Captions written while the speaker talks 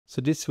So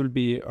this will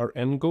be our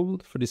end goal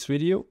for this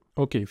video.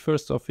 Okay,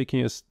 first off, we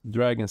can just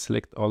drag and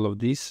select all of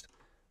these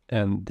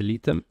and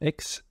delete them.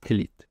 X,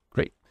 delete.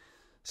 Great.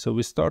 So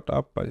we start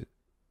up by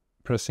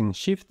pressing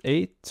Shift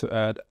A to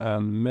add a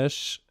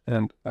mesh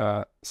and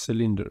a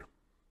cylinder.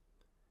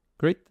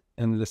 Great.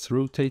 And let's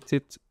rotate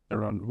it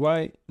around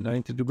Y,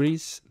 90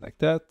 degrees, like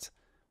that.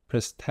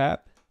 Press Tab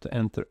to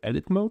enter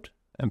edit mode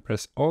and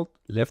press Alt,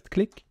 left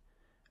click.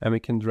 And we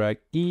can drag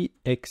E,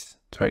 X,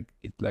 drag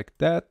it like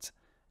that.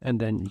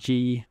 And then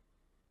G,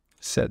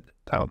 Z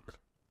down.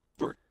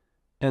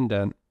 And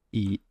then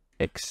E,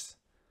 X.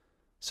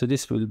 So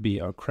this will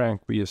be our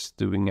crank. We're just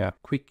doing a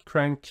quick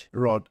crank,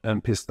 rod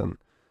and piston.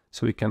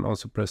 So we can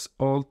also press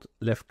Alt,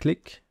 left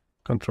click,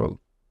 Control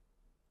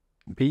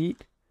B,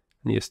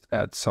 and just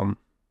add some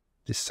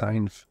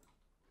design,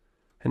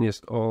 and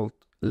just Alt,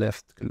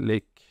 left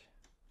click,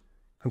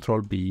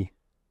 Control B,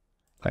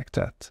 like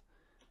that.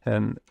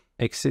 And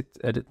exit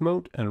edit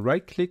mode and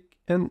right click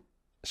and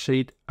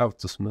shade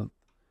auto smooth.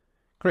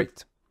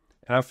 Great.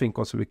 And I think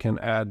also we can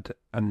add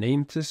a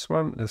name to this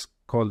one. Let's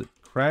call it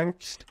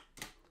Crankshaft.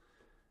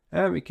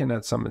 And we can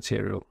add some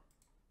material,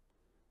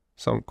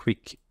 some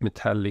quick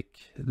metallic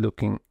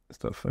looking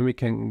stuff. And we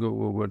can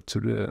go over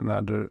to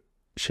another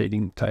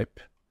shading type.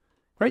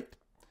 Great.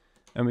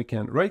 And we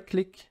can right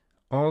click,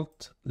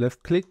 Alt,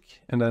 left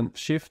click, and then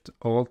Shift,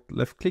 Alt,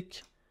 left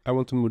click. I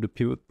want to move the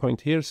pivot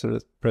point here, so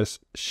let's press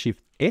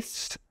Shift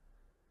S,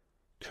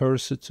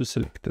 cursor to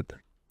selected.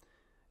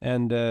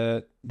 And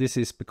this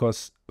is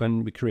because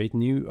when we create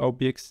new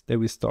objects, they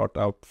will start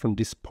out from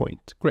this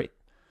point. Great.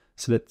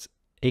 So let's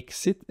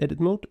exit edit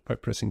mode by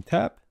pressing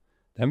Tab,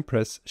 then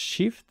press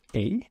Shift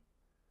A,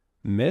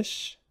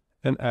 mesh,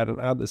 and add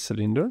another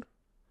cylinder.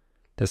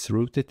 Let's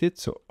rotate it,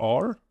 so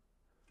R,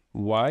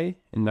 Y,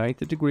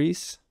 90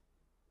 degrees,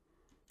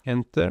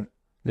 enter.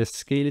 Let's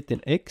scale it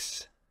in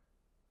X,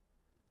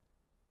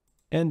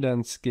 and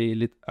then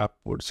scale it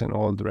upwards in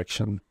all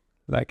directions,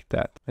 like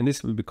that. And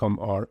this will become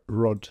our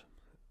rod,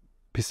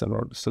 piston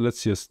rod. So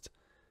let's just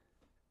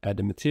add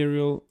the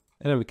material,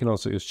 and then we can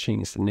also just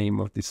change the name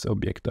of this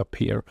object up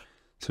here.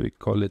 So we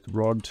call it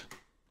rod.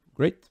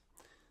 Great.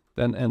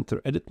 Then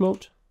enter edit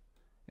mode,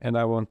 and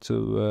I want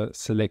to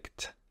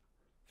select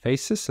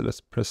faces. So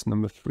let's press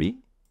number 3,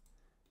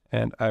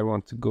 and I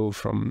want to go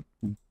from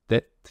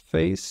that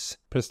face,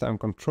 press down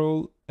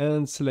Control,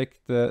 and select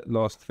the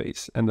last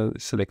face, and then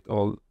select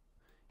all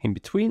in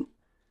between.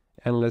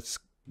 And let's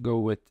go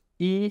with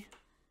E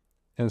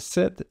and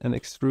Z and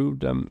extrude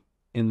them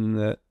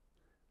in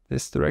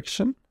this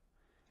direction.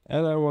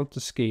 And I want to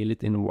scale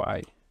it in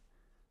Y.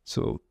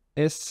 So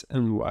S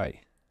and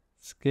Y.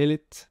 Scale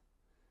it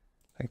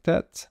like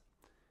that.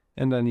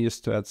 And then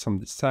just to add some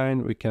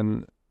design, we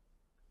can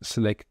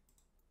select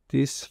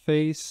this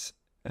face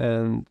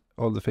and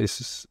all the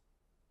faces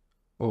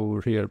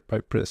over here by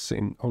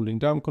holding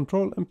down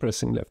Control and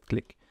pressing left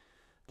click.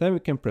 Then we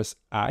can press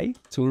I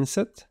to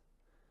inset,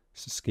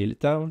 so scale it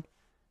down,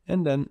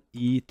 and then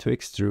E to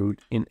extrude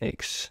in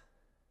X.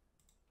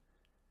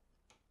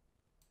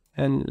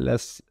 And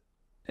let's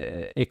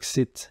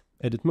exit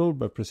edit mode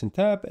by pressing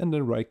Tab and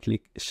then right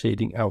click,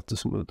 shading auto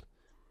smooth.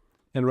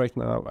 And right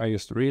now I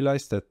just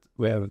realized that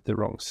we have the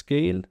wrong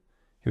scale.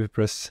 If we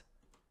press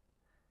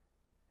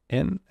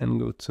N and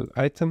go to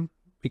item,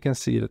 we can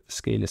see that the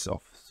scale is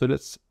off. So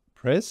let's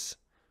press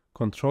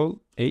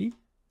Control A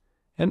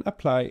and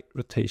apply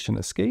rotation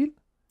and scale. And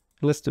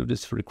let's do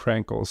this for the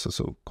crank also.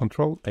 So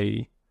Control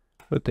A,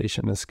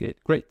 rotation and scale.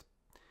 Great.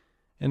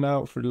 And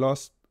now for the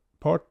last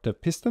part, the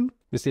piston,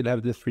 we still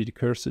have the 3D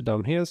cursor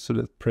down here. So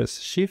let's press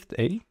Shift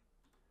A,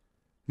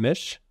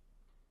 mesh,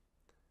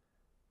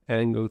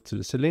 and go to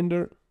the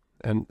cylinder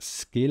and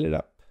scale it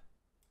up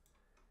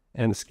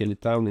and scale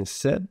it down in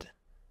Z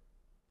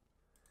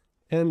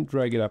and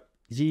drag it up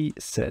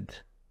GZ.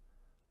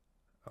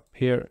 Up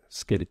here,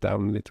 scale it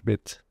down a little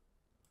bit,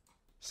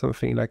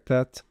 something like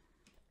that.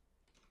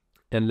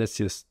 And let's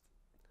just,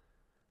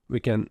 we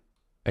can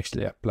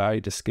actually apply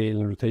the scale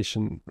and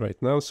rotation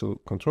right now.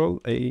 So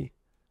Control A,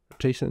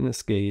 rotation and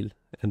scale,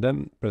 and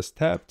then press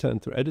Tab to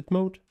enter edit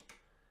mode.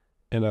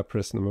 And I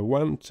press number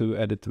 1 to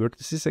edit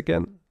vertices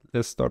again.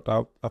 Let's start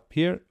out up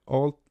here,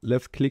 Alt,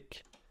 left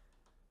click,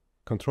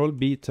 Control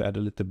B to add a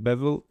little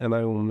bevel, and I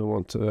only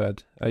want to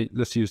add,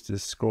 let's use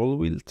this scroll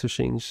wheel to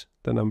change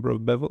the number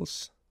of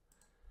bevels.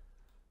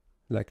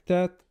 Like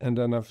that, and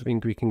then I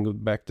think we can go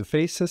back to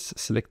faces,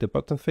 select the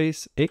bottom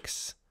face,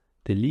 X,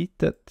 delete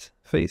that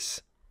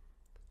face.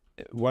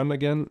 1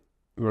 again,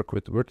 work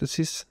with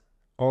vertices,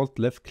 Alt,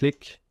 left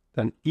click,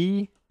 then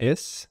E,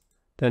 S,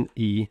 then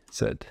E,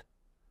 Z.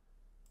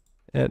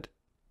 And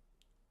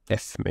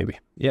F maybe,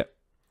 yeah.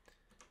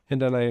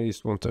 And then I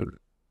just want to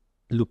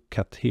look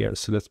cut here.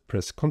 So let's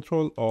press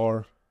Control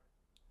R,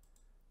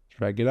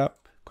 drag it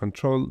up,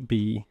 Control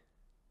B,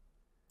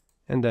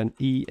 and then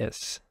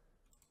ES.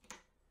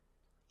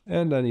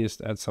 And then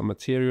just add some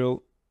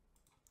material.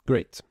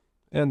 Great.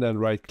 And then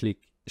right click,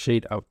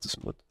 shade auto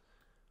smooth.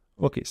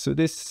 Okay, so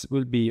this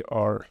will be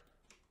our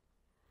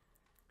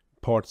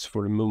parts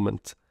for the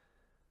movement.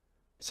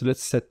 So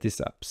let's set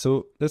this up.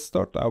 So let's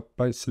start out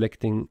by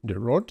selecting the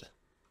rod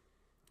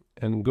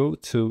and go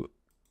to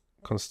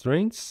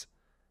constraints,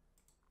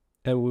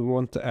 and we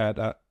want to add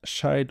a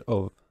child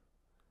of,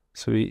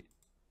 so we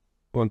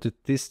wanted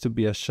this to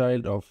be a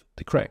child of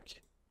the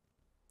crank,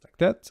 like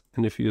that.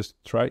 And if you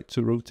just try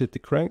to rotate the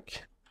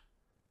crank,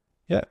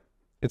 yeah,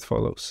 it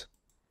follows.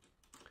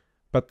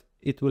 But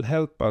it will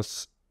help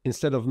us,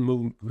 instead of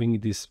moving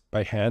this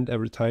by hand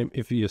every time,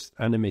 if we just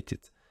animate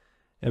it.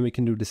 And we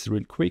can do this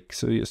real quick.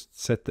 So just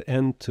set the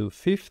end to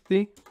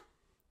 50,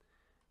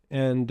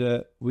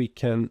 and we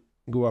can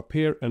go up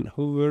here and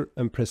hover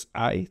and press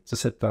I to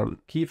set down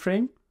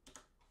keyframe.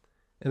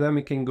 And then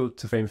we can go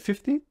to frame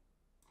 50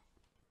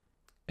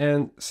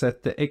 and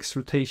set the X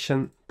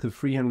rotation to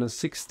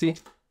 360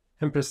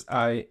 and press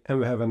I, and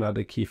we have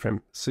another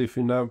keyframe. So if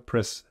we now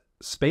press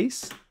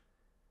space,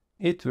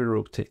 it will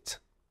rotate.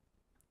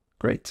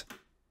 Great.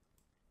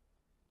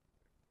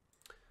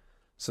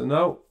 So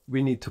now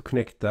we need to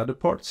connect the other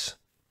parts,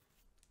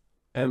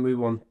 and we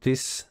want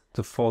this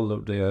to follow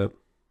the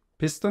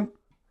piston.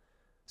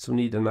 So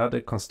we need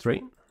another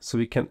constraint, so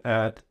we can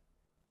add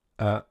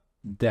a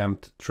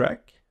damped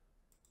track,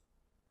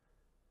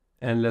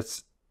 and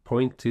let's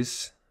point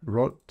this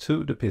rod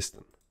to the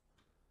piston,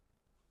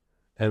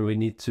 and we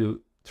need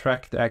to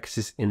track the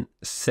axis in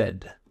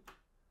Z.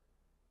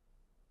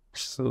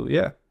 So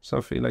yeah,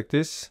 something like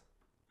this.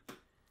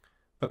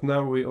 But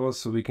now we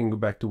can go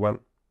back to 1,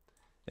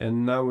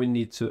 and now we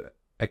need to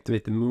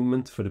activate the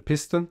movement for the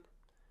piston.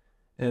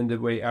 And the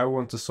way I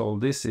want to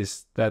solve this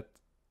is that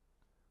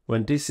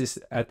when this is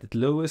at its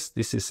lowest,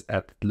 this is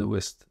at its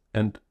lowest,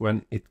 and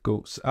when it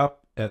goes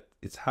up at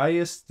its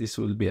highest, this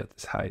will be at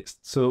its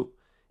highest. So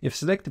if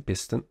select the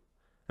piston,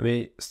 and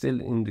we still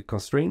in the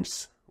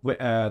constraints, we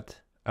add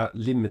a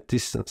limit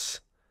distance,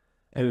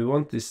 and we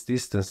want this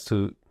distance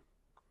to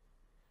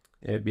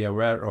be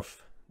aware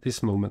of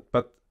this movement.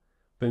 But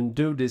when we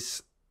do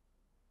this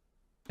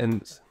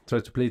and try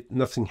to play it,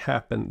 nothing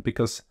happen,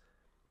 because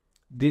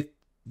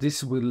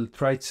this will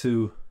try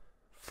to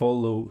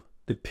follow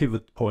the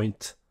pivot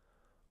point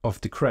of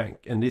the crank,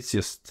 and it's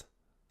just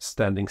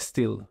standing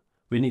still.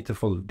 We need to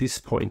follow this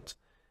point,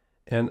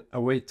 and a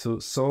way to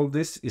solve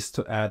this is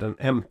to add an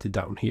empty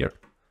down here.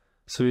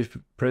 So if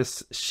we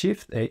press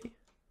Shift A,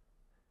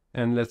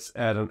 and let's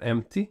add an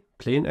empty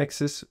plane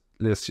axis.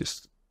 Let's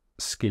just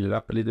scale it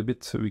up a little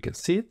bit so we can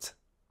see it.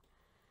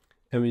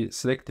 And we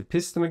select the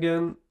piston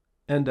again,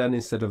 and then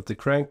instead of the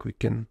crank, we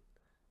can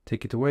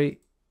take it away.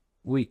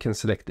 We can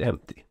select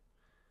empty.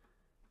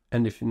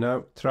 And if you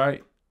now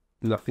try,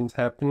 nothing's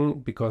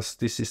happening because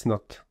this is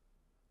not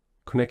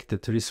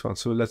connected to this one.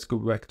 So let's go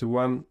back to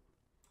 1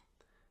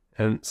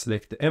 and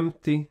select the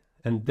empty,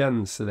 and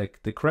then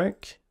select the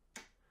crank,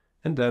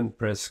 and then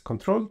press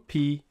Ctrl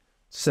P to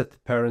set the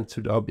parent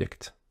to the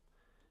object.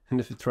 And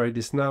if you try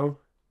this now,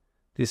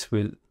 this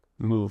will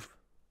move,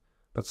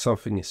 but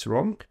something is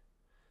wrong.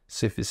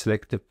 So if we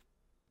select the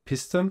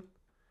piston,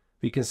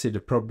 we can see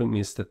the problem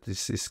is that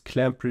this is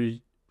clamp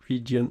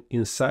region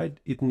inside.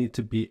 It needs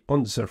to be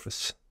on the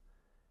surface.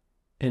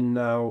 And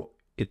now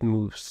it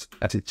moves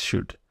as it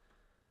should.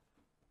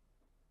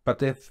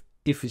 But if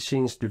we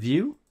change the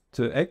view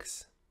to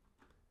X,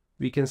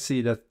 we can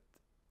see that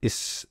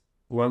is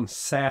one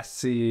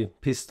sassy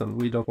piston.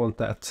 We don't want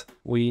that.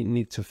 We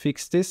need to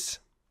fix this.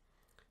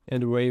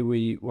 And the way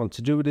we want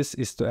to do this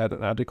is to add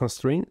another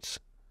constraint.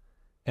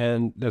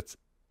 And let's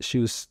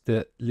choose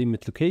the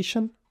limit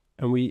location,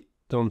 and we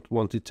don't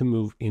want it to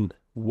move in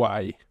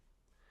Y.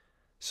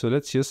 So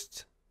let's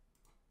just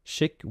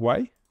check Y,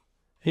 and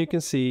you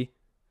can see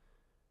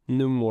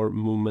no more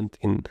movement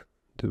in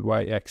the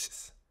Y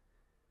axis.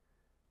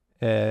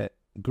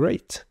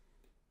 Great.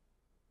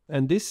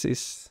 And this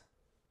is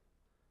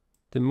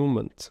the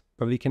movement,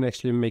 but we can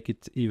actually make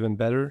it even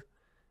better,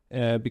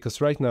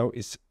 because right now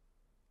it's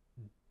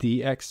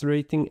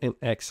deaccelerating and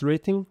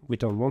accelerating. We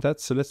don't want that.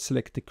 So let's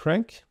select the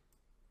crank,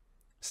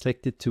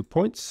 select the 2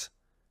 points,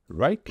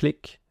 right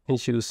click and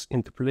choose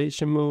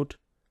interpolation mode,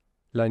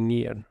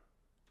 linear.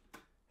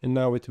 And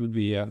now it will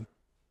be a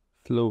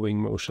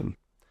flowing motion.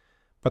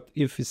 But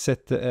if we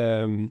set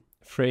the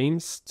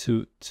frames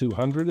to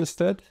 200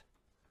 instead,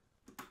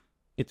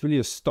 it will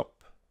just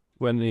stop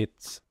when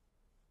it's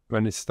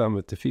done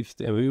with the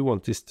 50, and we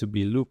want this to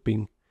be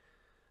looping.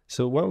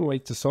 So one way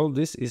to solve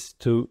this is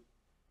to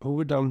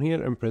hover down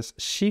here and press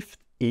Shift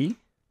E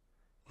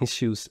and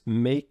choose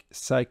Make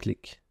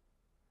Cyclic.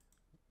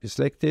 You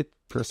select it,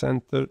 press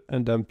Enter,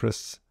 and then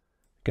press,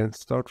 you can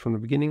start from the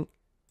beginning,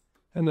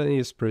 and then you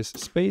just press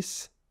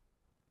space,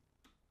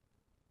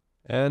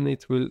 and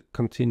it will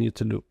continue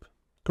to loop.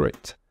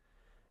 Great.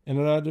 And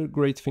another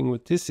great thing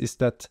with this is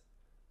that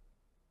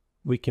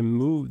we can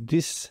move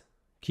this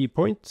key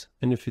point,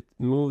 and if it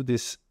move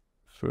this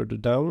further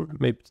down,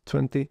 maybe to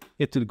 20,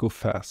 it will go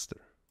faster.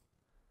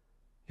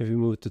 If we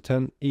move it to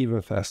 10,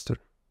 even faster.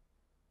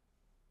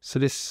 So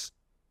this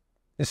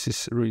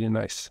is really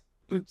nice.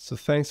 So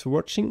thanks for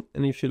watching,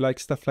 and if you like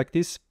stuff like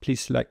this,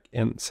 please like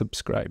and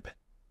subscribe.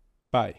 Bye.